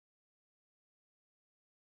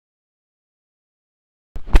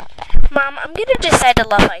Mom, I'm gonna decide to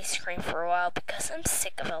love ice cream for a while because I'm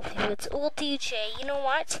sick of healthy foods. Well, DJ, you know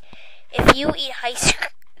what? If you eat ice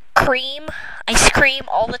cream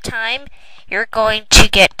all the time, you're going to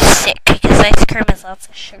get sick because ice cream has lots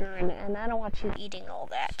of sugar in it, and I don't want you eating all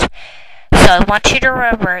that. So I want you to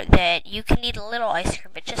remember that you can eat a little ice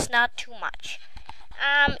cream, but just not too much.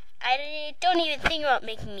 I don't even think about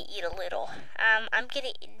making me eat a little.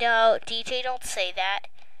 No, DJ, don't say that.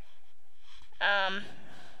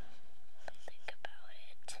 Think about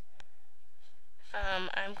it.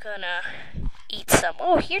 I'm gonna eat some.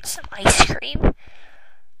 Oh, here's some ice cream.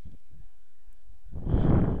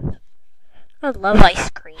 I love ice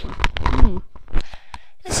cream.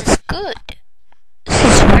 This is good. This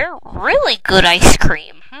is really good ice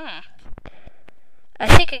cream. I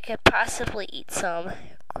think I could possibly eat some.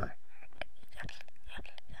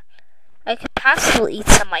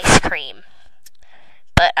 Ice cream.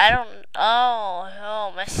 But I don't.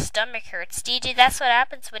 Oh, my stomach hurts. DJ, that's what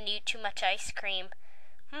happens when you eat too much ice cream.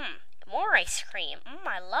 More ice cream.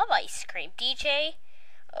 I love ice cream. DJ?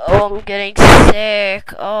 Oh, I'm getting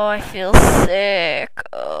sick. Oh, I feel sick.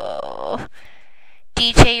 Oh.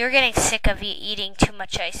 DJ, you're getting sick of eating too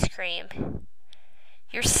much ice cream.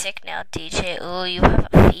 You're sick now, DJ. Oh, you have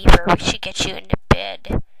a fever. We should get you into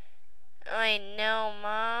bed. I know,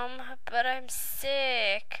 Mom, but I'm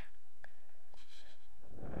sick.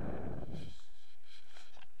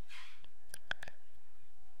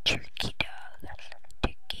 Turkey dog.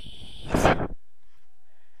 Turkeys.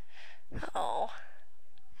 Oh.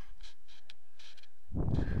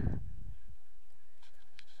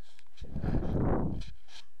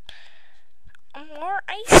 More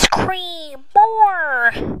ice cream!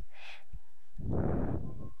 More!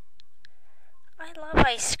 I love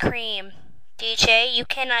ice cream. DJ, you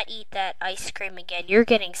cannot eat that ice cream again. You're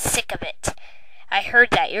getting sick of it. I heard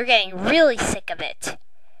that. You're getting really sick of it.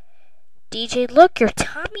 DJ, look, your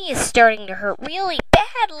tummy is starting to hurt really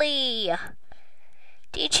badly.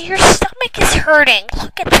 DJ, your stomach is hurting.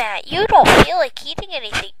 Look at that. You don't feel like eating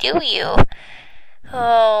anything, do you?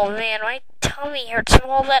 Oh, man, my tummy hurts from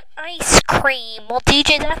all that ice cream. Well,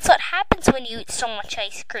 DJ, that's what happens when you eat so much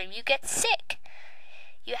ice cream. You get sick.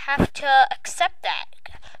 You have to accept that.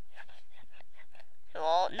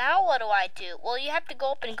 Well, now what do? Well, you have to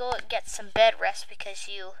go up and get some bed rest because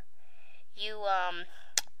you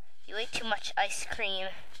ate too much ice cream.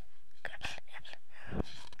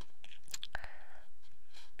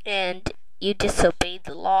 And you disobeyed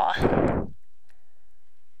the law.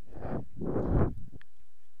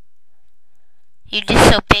 You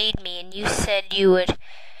disobeyed me and you said you would,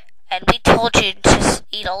 and we told you to just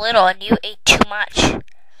eat a little and you ate too much.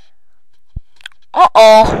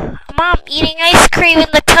 Uh-oh, Mom eating ice cream in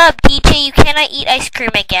the tub. DJ, you cannot eat ice cream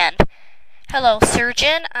again. Hello,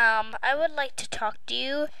 surgeon. I would like to talk to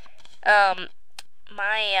you.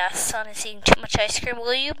 My son is eating too much ice cream.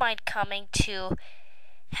 Will you mind coming to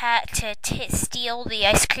steal the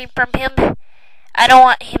ice cream from him? I don't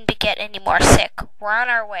want him to get any more sick. We're on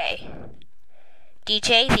our way.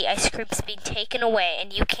 DJ, the ice cream's being taken away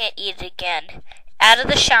and you can't eat it again. Out of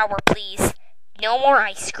the shower, please. No more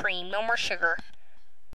ice cream. No more sugar.